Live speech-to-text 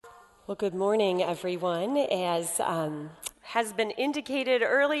Well, good morning, everyone. As has been indicated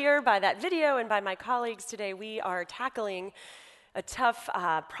earlier by that video and by my colleagues today, we are tackling a tough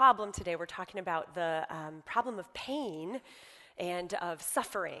problem today. We're talking about the problem of pain and of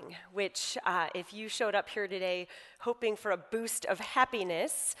suffering, which if you showed up here today hoping for a boost of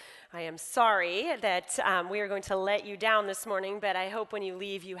happiness, I am sorry that we are going to let you down this morning, but I hope when you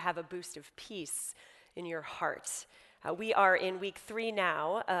leave you have a boost of peace in your heart. We are in week 3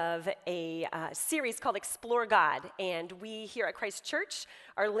 now of a series called Explore God, and we here at Christ Church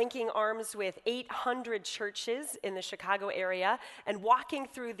are linking arms with 800 churches in the Chicago area and walking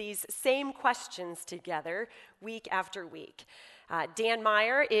through these same questions together week after week. Dan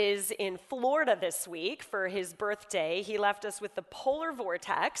Meyer is in Florida this week for his birthday. He left us with the polar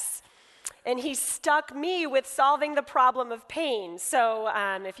vortex, and he stuck me with solving the problem of pain. So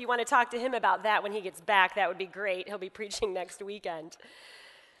if you want to talk to him about that when he gets back, that would be great. He'll be preaching next weekend.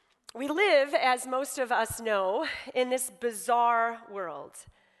 We live, as most of us know, in this bizarre world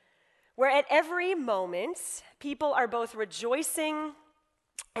where at every moment people are both rejoicing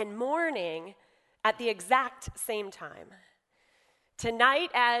and mourning at the exact same time. Tonight,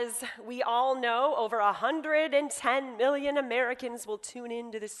 as we all know, over 110 million Americans will tune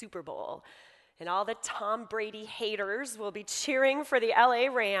into the Super Bowl, and all the Tom Brady haters will be cheering for the LA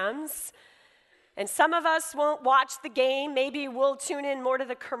Rams, and some of us won't watch the game. Maybe we'll tune in more to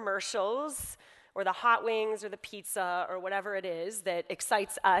the commercials or the hot wings or the pizza or whatever it is that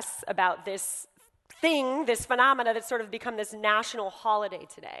excites us about this thing, this phenomena that's sort of become this national holiday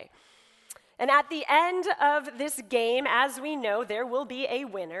today. And at the end of this game, as we know, there will be a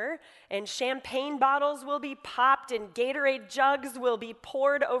winner, and champagne bottles will be popped, and Gatorade jugs will be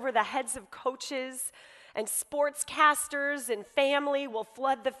poured over the heads of coaches, and sportscasters and family will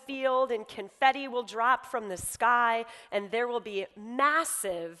flood the field, and confetti will drop from the sky, and there will be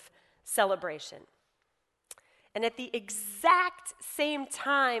massive celebration. And at the exact same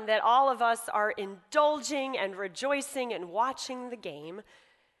time that all of us are indulging and rejoicing and watching the game,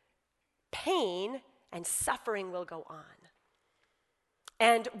 pain and suffering will go on.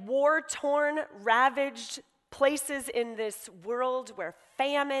 And war-torn, ravaged places in this world where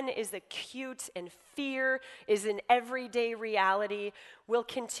famine is acute and fear is an everyday reality will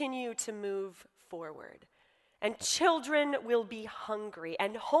continue to move forward. And children will be hungry,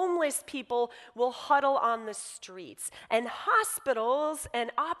 and homeless people will huddle on the streets, and hospitals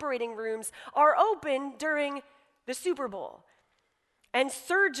and operating rooms are open during the Super Bowl. And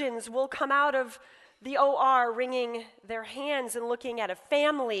surgeons will come out of the OR wringing their hands and looking at a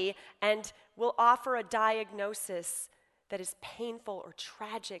family and will offer a diagnosis that is painful or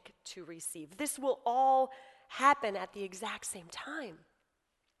tragic to receive. This will all happen at the exact same time.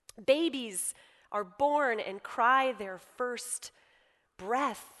 Babies are born and cry their first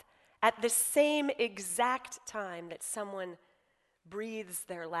breath at the same exact time that someone breathes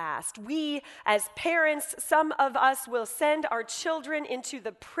their last. We, as parents, some of us will send our children into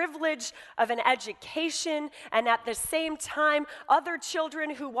the privilege of an education, and at the same time, other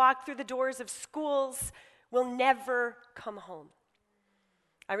children who walk through the doors of schools will never come home.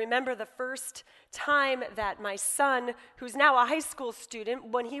 I remember the first time that my son, who's now a high school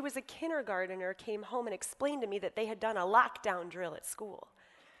student, when he was a kindergartner, came home and explained to me that they had done a lockdown drill at school.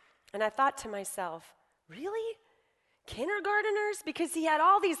 And I thought to myself, really? Kindergartners? Because he had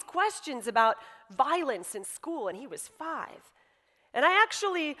all these questions about violence in school, and he was 5. And I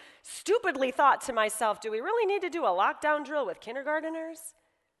actually stupidly thought to myself, do we really need to do a lockdown drill with kindergartners?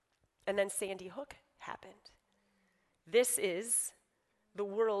 And then Sandy Hook happened. This is the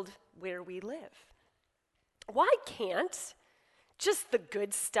world where we live. Why can't just the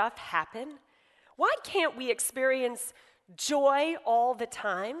good stuff happen? Why can't we experience joy all the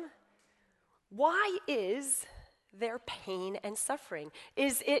time? Why is their pain and suffering?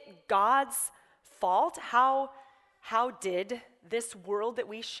 Is it God's fault? How did this world that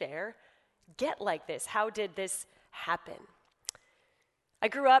we share get like this? How did this happen? I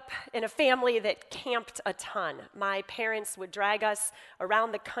grew up in a family that camped a ton. My parents would drag us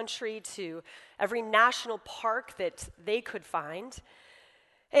around the country to every national park that they could find.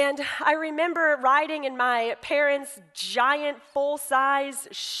 And I remember riding in my parents' giant full-size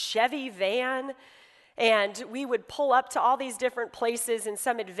Chevy van, and we would pull up to all these different places, and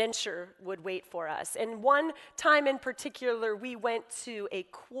some adventure would wait for us. And one time in particular, we went to a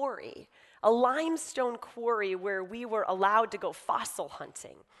quarry, a limestone quarry where we were allowed to go fossil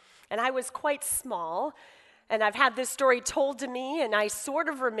hunting. And I was quite small, and I've had this story told to me, and I sort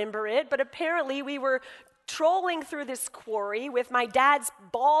of remember it, but apparently we were trolling through this quarry with my dad's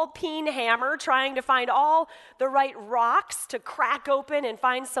ball-peen hammer, trying to find all the right rocks to crack open and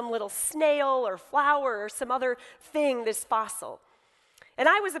find some little snail or flower or some other thing, this fossil. And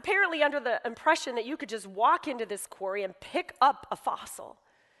I was apparently under the impression that you could just walk into this quarry and pick up a fossil.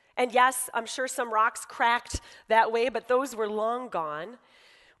 And yes, I'm sure some rocks cracked that way, but those were long gone.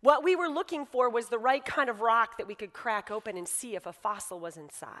 What we were looking for was the right kind of rock that we could crack open and see if a fossil was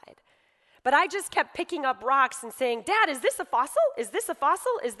inside. But I just kept picking up rocks and saying, "Dad, is this a fossil? Is this a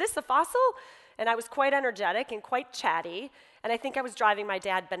fossil? Is this a fossil?" And I was quite energetic and quite chatty, and I think I was driving my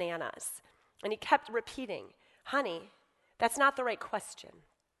dad bananas. And he kept repeating, "Honey, that's not the right question.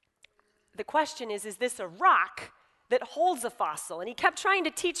 The question is this a rock that holds a fossil?" And he kept trying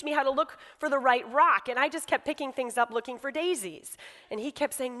to teach me how to look for the right rock, and I just kept picking things up looking for daisies. And he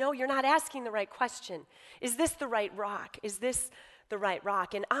kept saying, "No, you're not asking the right question. Is this the right rock? Is this the right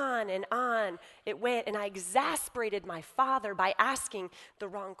rock?" And on it went, and I exasperated my father by asking the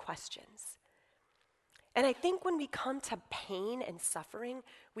wrong questions. And I think when we come to pain and suffering,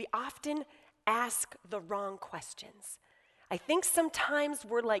 we often ask the wrong questions. I think sometimes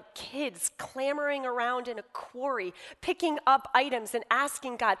we're like kids clamoring around in a quarry, picking up items and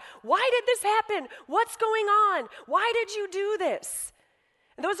asking God, "Why did this happen? What's going on? Why did you do this?"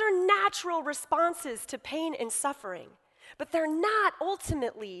 And those are natural responses to pain and suffering, but they're not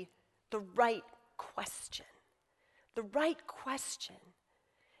ultimately the right question. The right question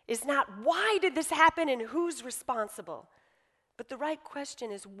is not, "Why did this happen and who's responsible?" But the right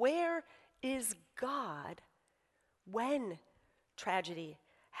question is, where is God when tragedy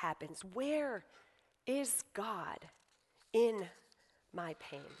happens? Where is God in my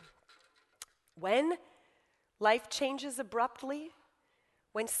pain? When life changes abruptly,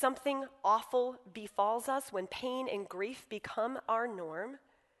 when something awful befalls us, when pain and grief become our norm,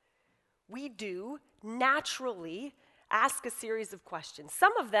 we do naturally ask a series of questions.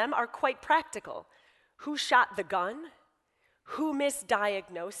 Some of them are quite practical. Who shot the gun? Who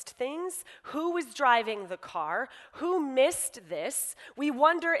misdiagnosed things? Who was driving the car? Who missed this? We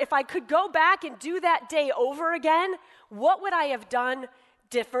wonder, if I could go back and do that day over again, what would I have done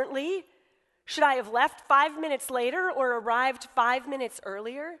differently? Should I have left 5 minutes later or arrived 5 minutes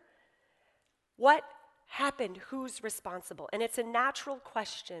earlier? What happened? Who's responsible? And it's a natural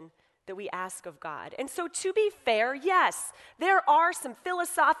question that we ask of God. And so, to be fair, yes, there are some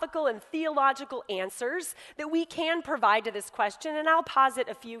philosophical and theological answers that we can provide to this question, and I'll posit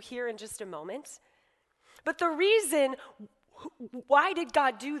a few here in just a moment. But the reason, why did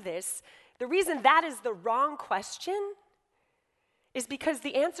God do this, the reason that is the wrong question is because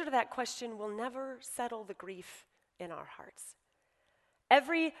the answer to that question will never settle the grief in our hearts.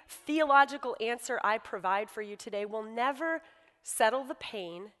 Every theological answer I provide for you today will never settle the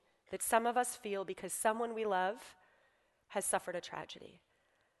pain that some of us feel because someone we love has suffered a tragedy.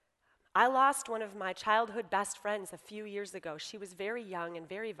 I lost one of my childhood best friends a few years ago. She was very young and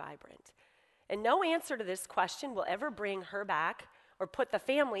very vibrant. And no answer to this question will ever bring her back or put the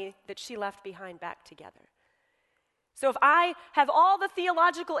family that she left behind back together. So if I have all the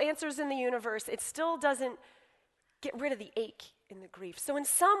theological answers in the universe, it still doesn't get rid of the ache in the grief. So in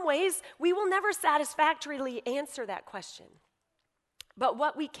some ways, we will never satisfactorily answer that question. But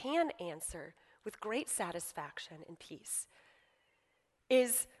what we can answer with great satisfaction and peace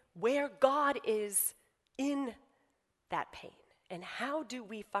is where God is in that pain. And how do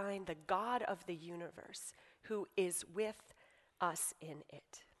we find the God of the universe who is with us in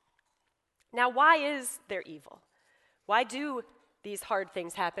it? Now, why is there evil? Why do these hard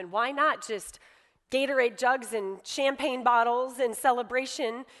things happen? Why not just Gatorade jugs and champagne bottles and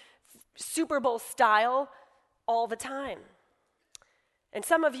celebration, Super Bowl style, all the time? And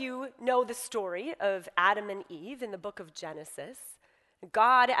some of you know the story of Adam and Eve in the book of Genesis.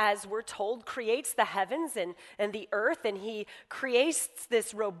 God, as we're told, creates the heavens and the earth, and he creates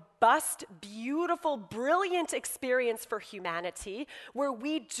this robust, beautiful, brilliant experience for humanity where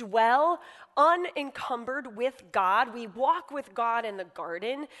we dwell unencumbered with God. We walk with God in the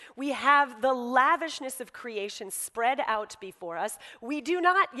garden. We have the lavishness of creation spread out before us. We do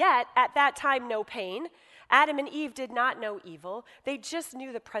not yet, at that time, know pain. Adam and Eve did not know evil. They just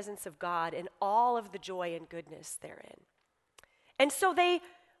knew the presence of God and all of the joy and goodness therein. And so they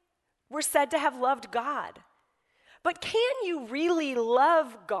were said to have loved God. But can you really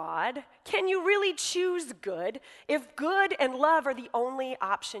love God? Can you really choose good if good and love are the only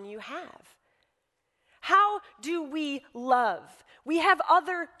option you have? How do we love? We have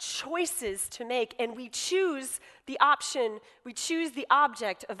other choices to make, and we choose the option, we choose the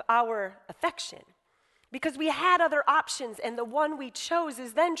object of our affection. because we had other options, and the one we chose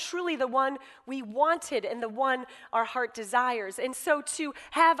is then truly the one we wanted and the one our heart desires. And so to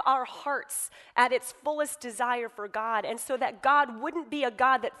have our hearts at its fullest desire for God, and so that God wouldn't be a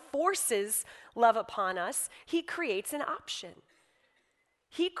God that forces love upon us, he creates an option.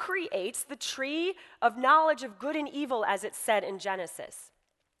 He creates the tree of knowledge of good and evil, as it said in Genesis.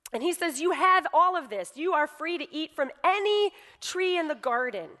 And he says, you have all of this. You are free to eat from any tree in the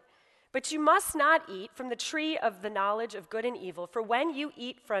garden. But you must not eat from the tree of the knowledge of good and evil, for when you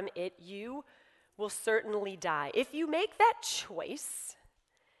eat from it, you will certainly die. If you make that choice,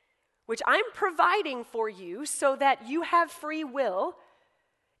 which I'm providing for you so that you have free will,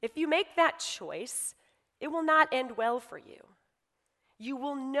 if you make that choice, it will not end well for you. You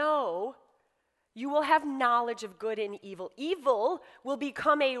will have knowledge of good and evil. Evil will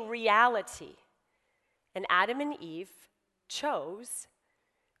become a reality. And Adam and Eve chose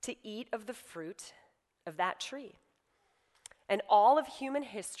to eat of the fruit of that tree. And all of human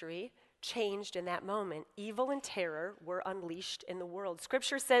history changed in that moment. Evil and terror were unleashed in the world.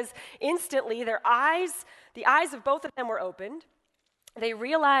 Scripture says instantly the eyes of both of them were opened. They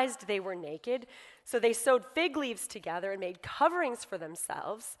realized they were naked, so they sewed fig leaves together and made coverings for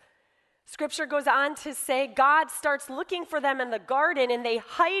themselves. Scripture goes on to say God starts looking for them in the garden, and they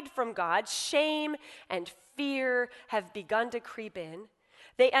hide from God. Shame and fear have begun to creep in.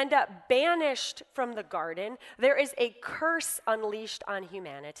 They end up banished from the garden. There is a curse unleashed on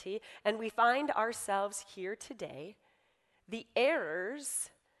humanity, and we find ourselves here today, the heirs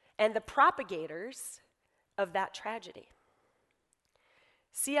and the propagators of that tragedy.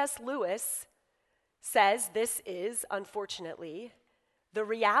 C.S. Lewis says this is, unfortunately, the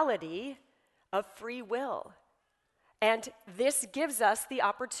reality of free will. And this gives us the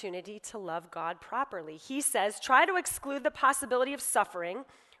opportunity to love God properly. He says, try to exclude the possibility of suffering,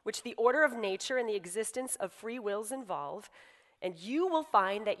 which the order of nature and the existence of free wills involve, and you will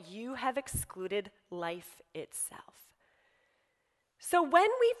find that you have excluded life itself. So when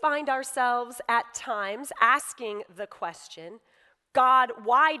we find ourselves at times asking the question, God,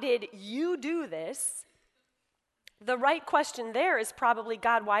 why did you do this? The right question there is probably,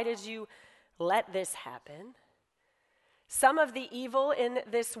 God, why did you let this happen? Some of the evil in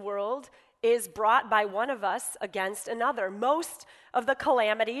this world is brought by one of us against another. Most of the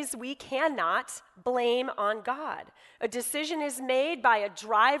calamities we cannot blame on God. A decision is made by a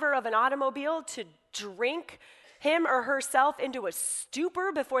driver of an automobile to drink him or herself into a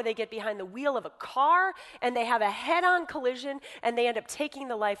stupor before they get behind the wheel of a car, and they have a head-on collision, and they end up taking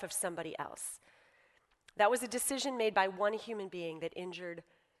the life of somebody else. That was a decision made by one human being that injured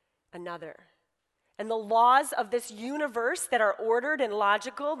another. And the laws of this universe that are ordered and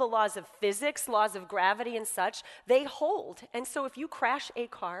logical, the laws of physics, laws of gravity and such, they hold. And so if you crash a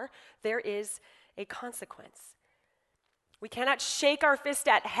car, there is a consequence. We cannot shake our fist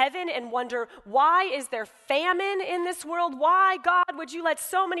at heaven and wonder, why is there famine in this world? Why, God, would you let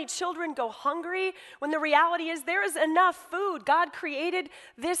so many children go hungry? When the reality is there is enough food. God created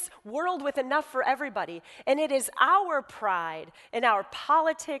this world with enough for everybody. And it is our pride and our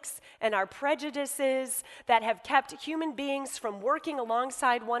politics and our prejudices that have kept human beings from working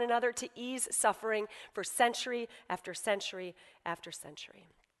alongside one another to ease suffering for century after century after century.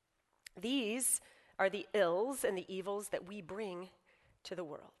 These are the ills and the evils that we bring to the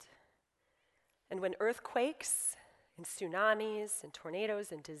world. And when earthquakes and tsunamis and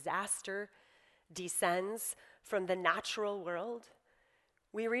tornadoes and disaster descends from the natural world,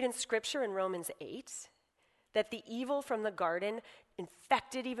 we read in Scripture in Romans 8 that the evil from the garden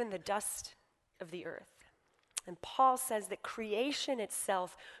infected even the dust of the earth. And Paul says that creation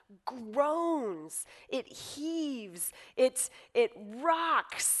itself groans, it heaves, it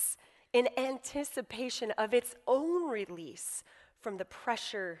rocks in anticipation of its own release from the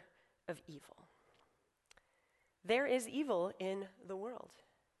pressure of evil. There is evil in the world.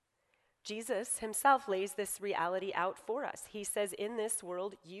 Jesus himself lays this reality out for us. He says, in this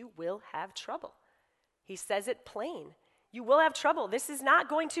world, you will have trouble. He says it plain. You will have trouble. This is not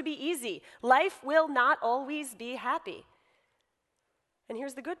going to be easy. Life will not always be happy. And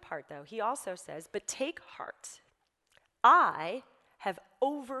here's the good part, though. He also says, but take heart. I have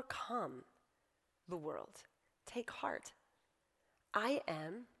overcome the world. Take heart. I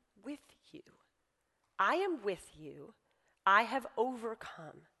am with you. I am with you. I have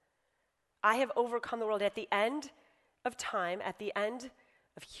overcome. I have overcome the world. At the end of time, at the end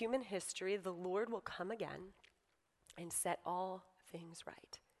of human history, the Lord will come again and set all things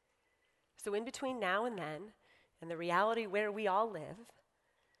right. So in between now and then, and the reality where we all live,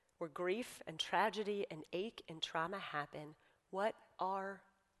 where grief and tragedy and ache and trauma happen, what are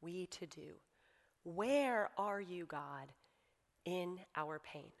we to do? Where are you, God, in our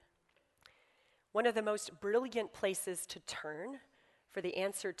pain? One of the most brilliant places to turn for the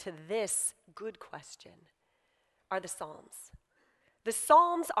answer to this good question are the Psalms. The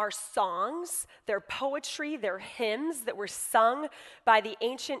Psalms are songs, they're poetry, they're hymns that were sung by the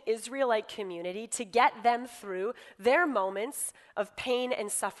ancient Israelite community to get them through their moments of pain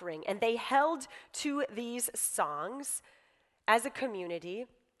and suffering. And they held to these songs as a community.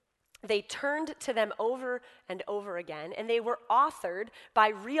 They turned to them over and over again, and they were authored by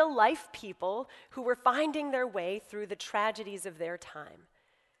real life people who were finding their way through the tragedies of their time.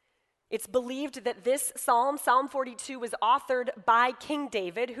 It's believed that this psalm, Psalm 42, was authored by King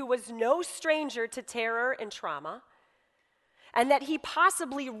David, who was no stranger to terror and trauma, and that he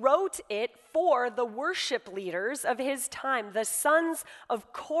possibly wrote it for the worship leaders of his time, the sons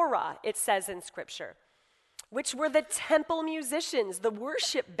of Korah, it says in Scripture, which were the temple musicians, the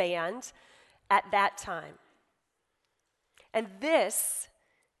worship band at that time. And this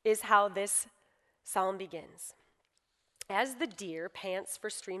is how this psalm begins. As the deer pants for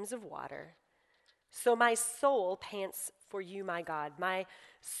streams of water, so my soul pants for you, my God. My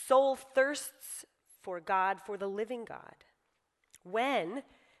soul thirsts for God, for the living God. When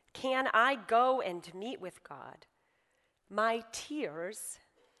can I go and meet with God? My tears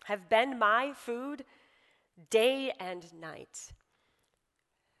have been my food day and night.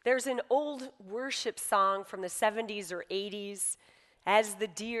 There's an old worship song from the 70s or 80s, As the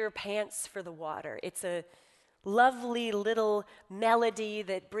Deer Pants for the Water. It's a lovely little melody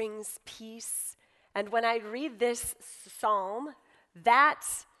that brings peace. And when I read this psalm, that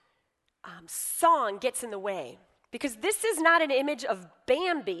song gets in the way. Because this is not an image of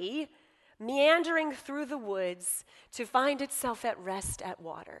Bambi meandering through the woods to find itself at rest at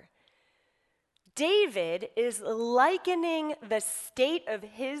water. David is likening the state of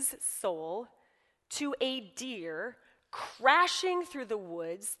his soul to a deer crashing through the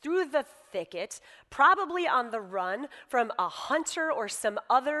woods, through the thicket, probably on the run from a hunter or some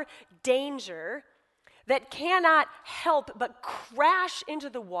other danger, that cannot help but crash into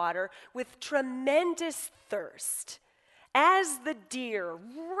the water with tremendous thirst. As the deer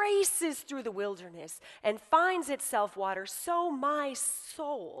races through the wilderness and finds itself water, so my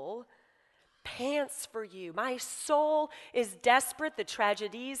soul pants for you. My soul is desperate. The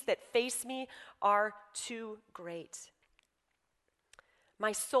tragedies that face me are too great.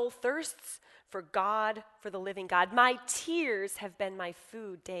 My soul thirsts for God, for the living God. My tears have been my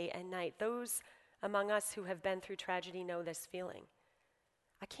food day and night. Those among us who have been through tragedy know this feeling.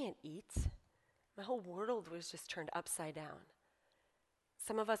 I can't eat. My whole world was just turned upside down.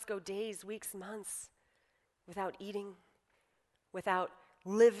 Some of us go days, weeks, months without eating, without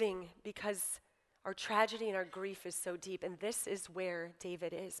living, because our tragedy and our grief is so deep. And this is where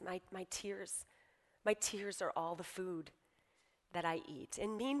David is. My tears are all the food that I eat.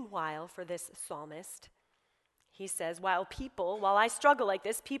 And meanwhile, for this psalmist, he says, while I struggle like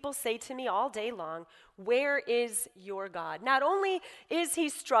this, people say to me all day long, where is your God? Not only is he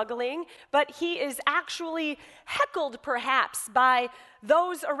struggling, but he is actually heckled perhaps by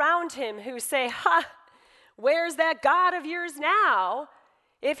those around him who say, where's that God of yours now?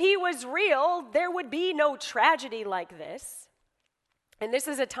 If he was real, there would be no tragedy like this. And this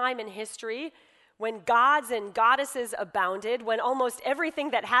is a time in history when gods and goddesses abounded, when almost everything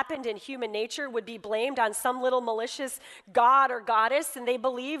that happened in human nature would be blamed on some little malicious god or goddess, and they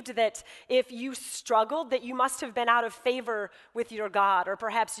believed that if you struggled, that you must have been out of favor with your God, or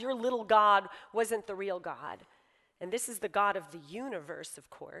perhaps your little god wasn't the real God. And this is the God of the universe, of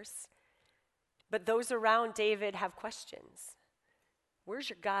course. But those around David have questions. Where's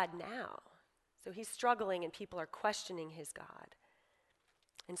your God now? So he's struggling, and people are questioning his God.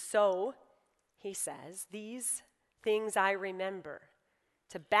 And so he says, these things I remember.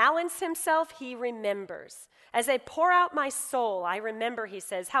 To balance himself, he remembers. As I pour out my soul, I remember, he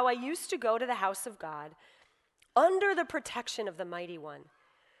says, how I used to go to the house of God under the protection of the Mighty One,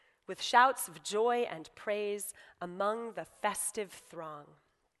 with shouts of joy and praise among the festive throng.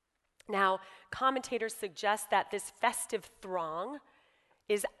 Now, commentators suggest that this festive throng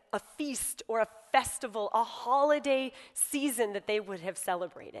is a feast or a festival, a holiday season that they would have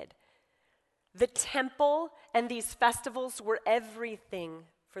celebrated. The temple and these festivals were everything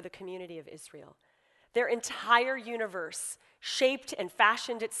for the community of Israel. Their entire universe shaped and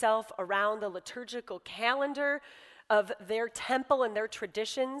fashioned itself around the liturgical calendar of their temple and their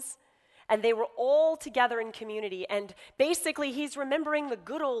traditions, and they were all together in community. And basically, he's remembering the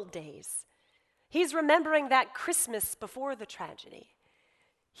good old days. He's remembering that Christmas before the tragedy.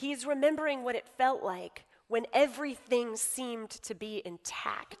 He's remembering what it felt like when everything seemed to be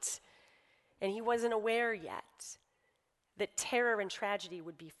intact. and he wasn't aware yet that terror and tragedy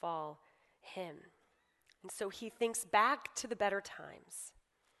would befall him. And so he thinks back to the better times.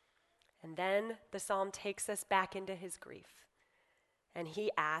 And then the psalm takes us back into his grief. And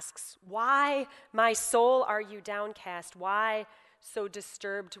he asks, "Why, my soul, are you downcast? Why so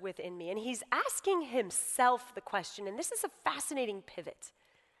disturbed within me?" And he's asking himself the question, and this is a fascinating pivot.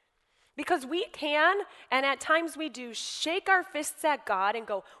 Because we can, and at times we do, shake our fists at God and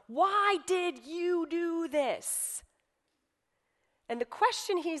go, "Why did you do this?" And the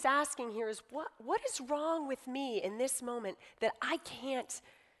question he's asking here is, what is wrong with me in this moment that I can't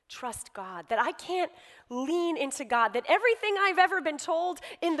trust God, that I can't lean into God, that everything I've ever been told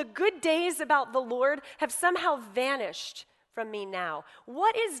in the good days about the Lord have somehow vanished from me now?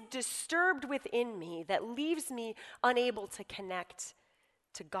 What is disturbed within me that leaves me unable to connect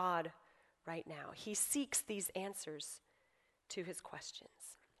to God right now? He seeks these answers to his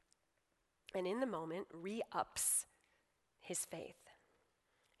questions. And in the moment, re-ups his faith.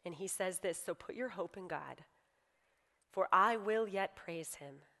 And he says this, "So put your hope in God, for I will yet praise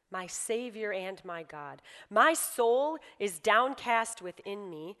him, my Savior and my God. My soul is downcast within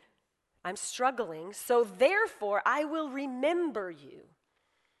me. I'm struggling, so therefore I will remember you.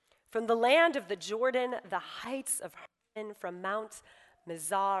 From the land of the Jordan, the heights of Hermon, from Mount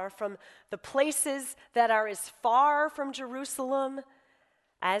Mizar, from the places that are as far from Jerusalem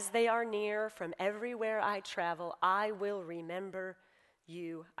as they are near, from everywhere I travel, I will remember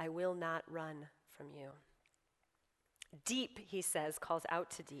you. I will not run from you." Deep, he says, calls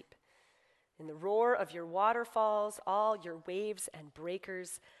out to deep. In the roar of your waterfalls, all your waves and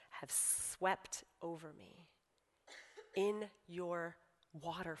breakers have swept over me. In your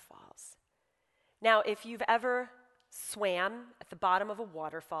waterfalls. Now, if you've ever swam at the bottom of a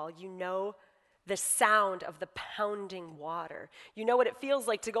waterfall, you know the sound of the pounding water. You know what it feels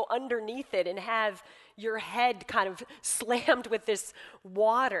like to go underneath it and have your head kind of slammed with this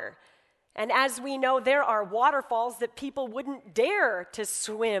water. And as we know, there are waterfalls that people wouldn't dare to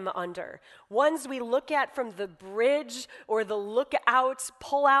swim under. Ones we look at from the bridge or the lookout,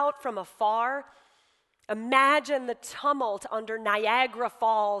 pull out from afar. Imagine the tumult under Niagara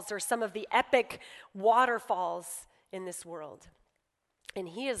Falls or some of the epic waterfalls in this world. And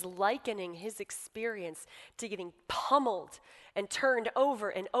he is likening his experience to getting pummeled and turned over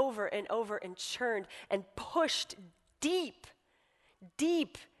and over and over and churned and pushed deep,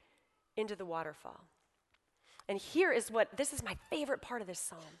 deep into the waterfall. And this is my favorite part of this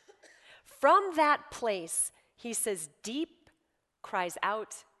psalm. From that place, he says, deep cries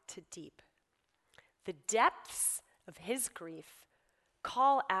out to deep. The depths of his grief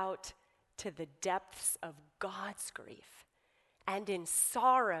call out to the depths of God's grief. And in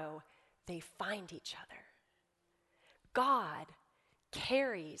sorrow, they find each other. God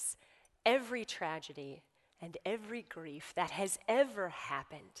carries every tragedy and every grief that has ever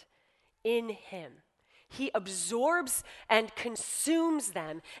happened in him. He absorbs and consumes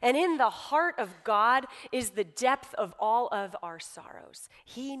them. And in the heart of God is the depth of all of our sorrows.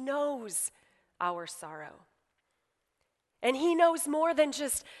 He knows our sorrow. And he knows more than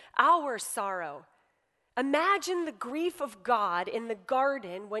just our sorrow. Imagine the grief of God in the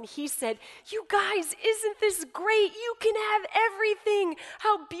garden when he said, "You guys, isn't this great? You can have everything.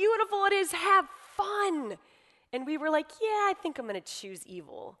 How beautiful it is. Have fun." And we were like, "Yeah, I think I'm going to choose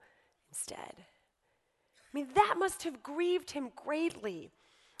evil instead." I mean, that must have grieved him greatly.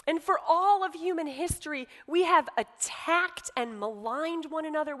 And for all of human history, we have attacked and maligned one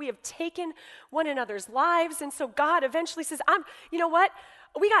another. We have taken one another's lives. And so God eventually says, you know what?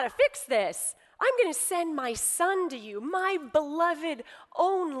 We got to fix this. I'm going to send my son to you, my beloved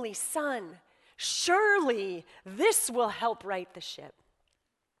only son. Surely this will help right the ship.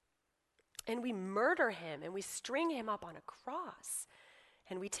 And we murder him and we string him up on a cross.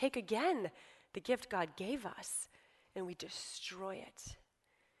 And we take again the gift God gave us and we destroy it.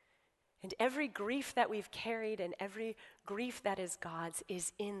 And every grief that we've carried and every grief that is God's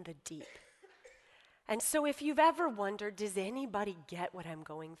is in the deep. And so if you've ever wondered, does anybody get what I'm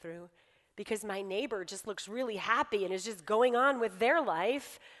going through? Because my neighbor just looks really happy and is just going on with their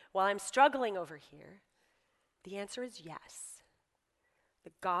life while I'm struggling over here. The answer is yes.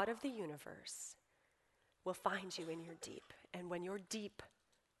 The God of the universe will find you in your deep. And when your deep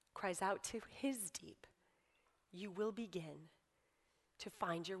cries out to his deep, you will begin to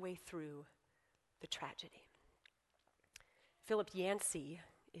find your way through the tragedy. Philip Yancey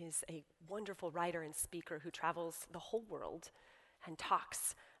is a wonderful writer and speaker who travels the whole world and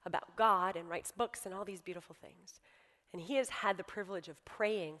talks about God and writes books and all these beautiful things. And he has had the privilege of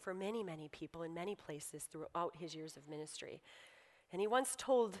praying for many, many people in many places throughout his years of ministry. And he once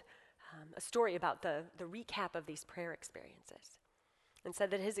told a story about the recap of these prayer experiences, and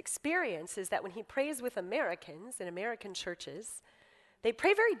said that his experience is that when he prays with Americans in American churches, they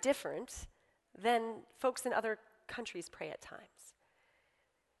pray very different than folks in other countries pray at times.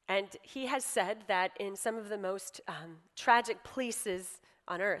 And he has said that in some of the most tragic places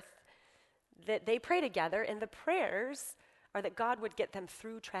on earth, that they pray together, and the prayers are that God would get them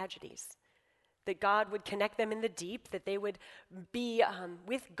through tragedies, that God would connect them in the deep, that they would be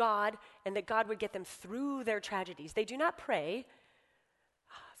with God, and that God would get them through their tragedies. They do not pray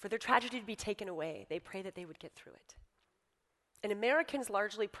for their tragedy to be taken away. They pray that they would get through it. And Americans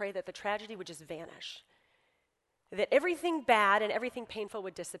largely pray that the tragedy would just vanish, that everything bad and everything painful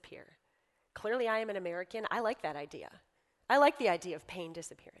would disappear. Clearly, I am an American. I like that idea. I like the idea of pain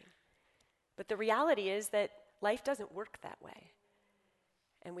disappearing. But the reality is that life doesn't work that way,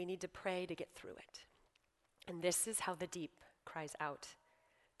 and we need to pray to get through it. And this is how the deep cries out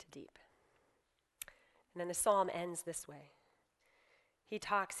to deep. And then the psalm ends this way.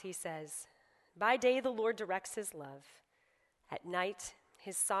 He says, "By day the Lord directs his love. At night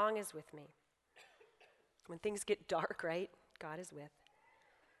his song is with me." When things get dark, right? God is with.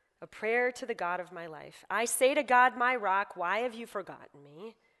 A prayer to the God of my life. I say to God, my rock, why have you forgotten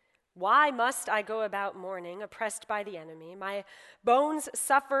me? Why must I go about mourning, oppressed by the enemy? My bones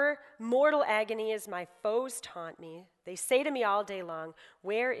suffer mortal agony as my foes taunt me. They say to me all day long,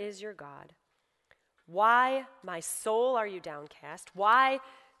 where is your God? Why, my soul, are you downcast? Why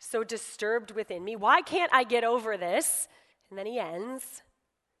so disturbed within me? Why can't I get over this? And then he ends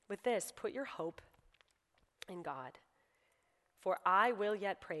with this: put your hope in God, for I will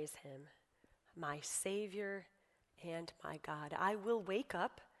yet praise him, my Savior and my God. I will wake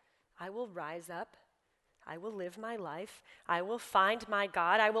up, I will rise up, I will live my life, I will find my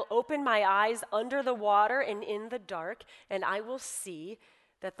God, I will open my eyes under the water and in the dark, and I will see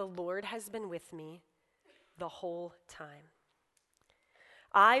that the Lord has been with me the whole time.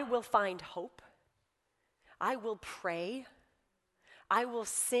 I will find hope, I will pray, I will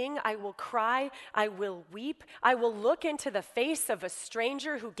sing, I will cry, I will weep, I will look into the face of a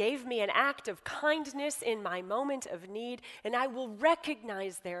stranger who gave me an act of kindness in my moment of need, and I will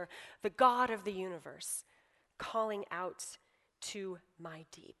recognize there the God of the universe calling out to my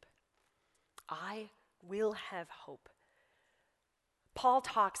deep. I will have hope. Paul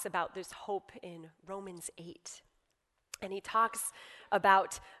talks about this hope in Romans 8, and he talks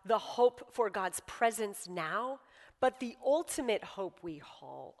about the hope for God's presence now, but the ultimate hope we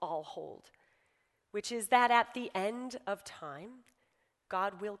all hold, which is that at the end of time,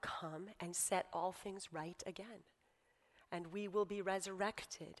 God will come and set all things right again, and we will be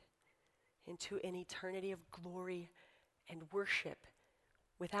resurrected into an eternity of glory and worship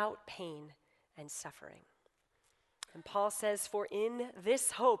without pain and suffering. And Paul says, for in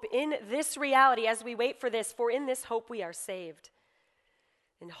this hope, in this reality, as we wait for this, for in this hope we are saved.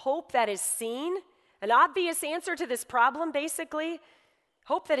 And hope that is seen, an obvious answer to this problem, basically,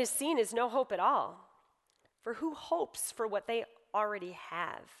 hope that is seen is no hope at all. For who hopes for what they already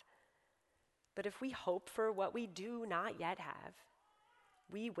have? But if we hope for what we do not yet have,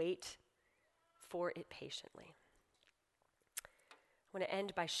 we wait for it patiently. I want to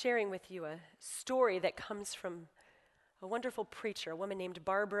end by sharing with you a story that comes from a wonderful preacher, a woman named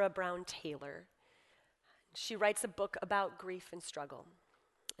Barbara Brown Taylor. She writes a book about grief and struggle.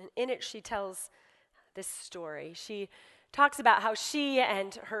 And in it, she tells this story. She talks about how she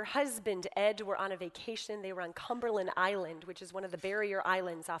and her husband, Ed, were on a vacation. They were on Cumberland Island, which is one of the barrier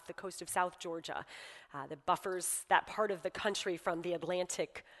islands off the coast of South Georgia that buffers that part of the country from the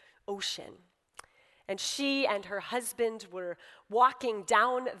Atlantic Ocean. And she and her husband were walking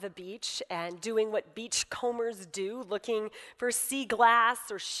down the beach and doing what beachcombers do, looking for sea glass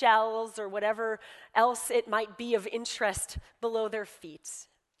or shells or whatever else it might be of interest below their feet.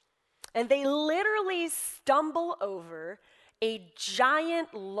 And they literally stumble over a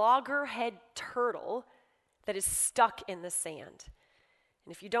giant loggerhead turtle that is stuck in the sand.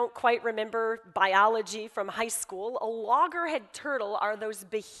 And if you don't quite remember biology from high school, a loggerhead turtle are those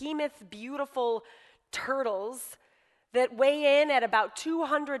behemoth, beautiful turtles that weigh in at about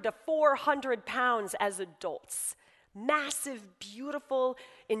 200 to 400 pounds as adults. Massive, beautiful,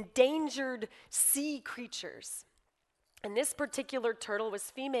 endangered sea creatures. And this particular turtle was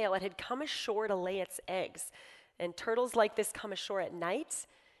female. It had come ashore to lay its eggs. And turtles like this come ashore at night,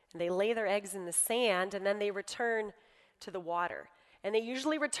 and they lay their eggs in the sand, and then they return to the water. And they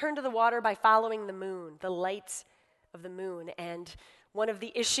usually return to the water by following the moon, the light of the moon. And one of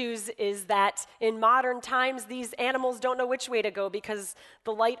the issues is that in modern times, these animals don't know which way to go because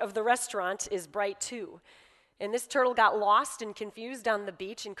the light of the restaurant is bright too. And this turtle got lost and confused on the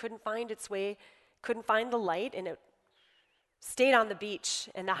beach and couldn't find the light, and it stayed on the beach.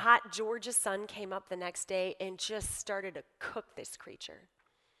 And the hot Georgia sun came up the next day and just started to cook this creature.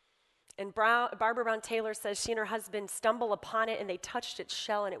 And Barbara Brown Taylor says she and her husband stumbled upon it and they touched its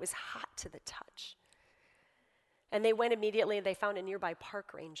shell and it was hot to the touch. And they went immediately and they found a nearby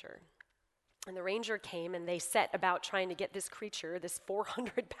park ranger. And the ranger came and they set about trying to get this creature, this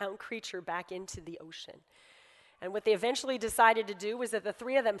 400-pound creature, back into the ocean. And what they eventually decided to do was that the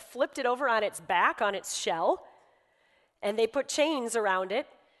three of them flipped it over on its back, on its shell, and they put chains around it,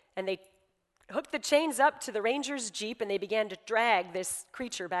 and they hooked the chains up to the ranger's Jeep, and they began to drag this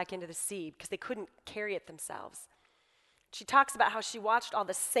creature back into the sea because they couldn't carry it themselves. She talks about how she watched all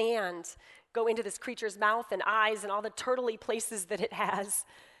the sand go into this creature's mouth and eyes and all the turtley places that it has.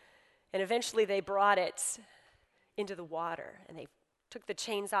 And eventually they brought it into the water, and they took the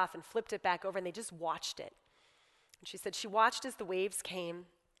chains off and flipped it back over, and they just watched it. And she said she watched as the waves came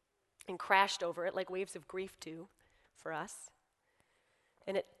and crashed over it like waves of grief do for us.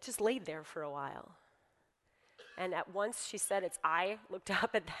 And it just laid there for a while. And at once, she said, its eye looked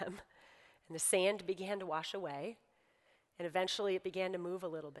up at them, and the sand began to wash away. And eventually, it began to move a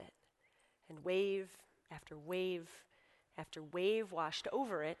little bit. And wave after wave after wave washed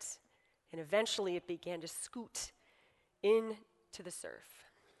over it. And eventually, it began to scoot into the surf.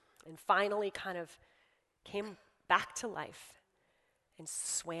 And finally, kind of came back to life and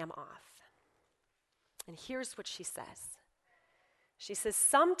swam off. And here's what she says. She says,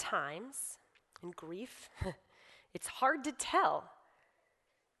 sometimes in grief, it's hard to tell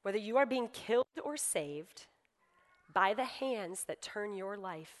whether you are being killed or saved by the hands that turn your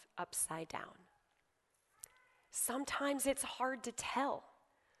life upside down. Sometimes it's hard to tell.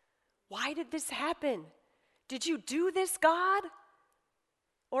 Why did this happen? Did you do this, God?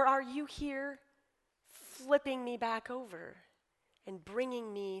 Or are you here flipping me back over and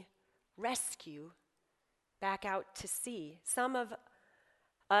bringing me rescue back out to sea? Some of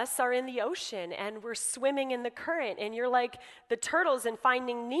us are in the ocean and we're swimming in the current, and you're like the turtles in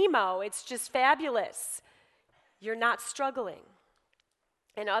Finding Nemo. It's just fabulous. You're not struggling.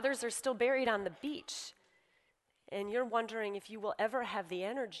 And others are still buried on the beach, and you're wondering if you will ever have the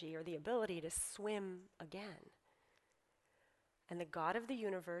energy or the ability to swim again. And the God of the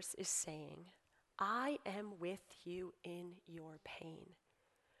universe is saying, I am with you in your pain.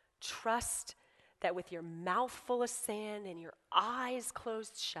 Trust that with your mouth full of sand and your eyes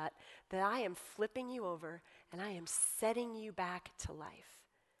closed shut, that I am flipping you over and I am setting you back to life.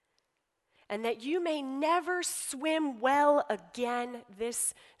 And that you may never swim well again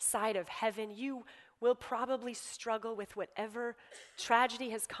this side of heaven. You will probably struggle with whatever tragedy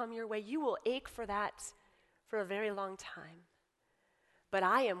has come your way. You will ache for that for a very long time. But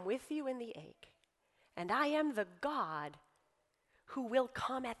I am with you in the ache. And I am the God who will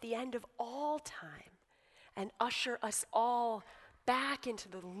come at the end of all time and usher us all back into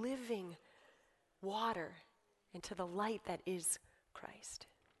the living water, into the light that is Christ.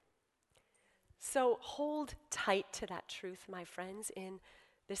 So hold tight to that truth, my friends, in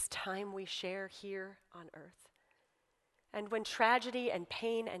this time we share here on earth. And when tragedy and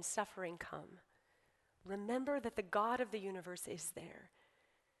pain and suffering come, remember that the God of the universe is there.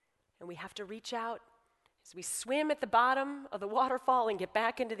 And we have to reach out. As we swim at the bottom of the waterfall and get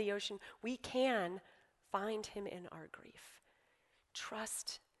back into the ocean, we can find him in our grief.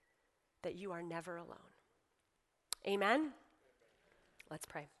 Trust that you are never alone. Amen? Let's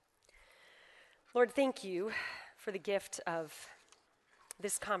pray. Lord, thank you for the gift of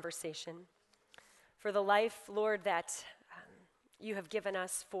this conversation, for the life, Lord, that you have given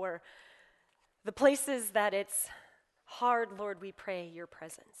us, for the places that it's hard, Lord, we pray your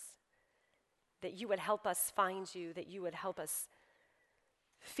presence. That you would help us find you, that you would help us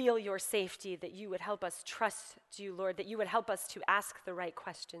feel your safety, that you would help us trust you, Lord, that you would help us to ask the right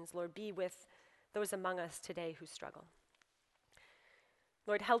questions. Lord, be with those among us today who struggle.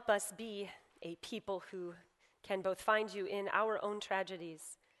 Lord, help us be a people who can both find you in our own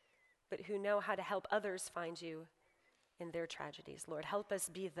tragedies, but who know how to help others find you in their tragedies. Lord, help us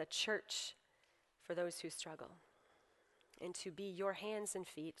be the church for those who struggle, and to be your hands and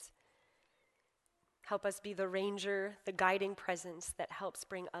feet. Help us be the ranger, the guiding presence that helps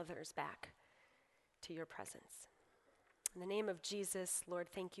bring others back to your presence. In the name of Jesus, Lord,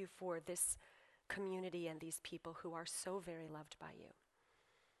 thank you for this community and these people who are so very loved by you.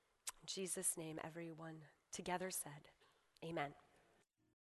 In Jesus' name, everyone together said, amen.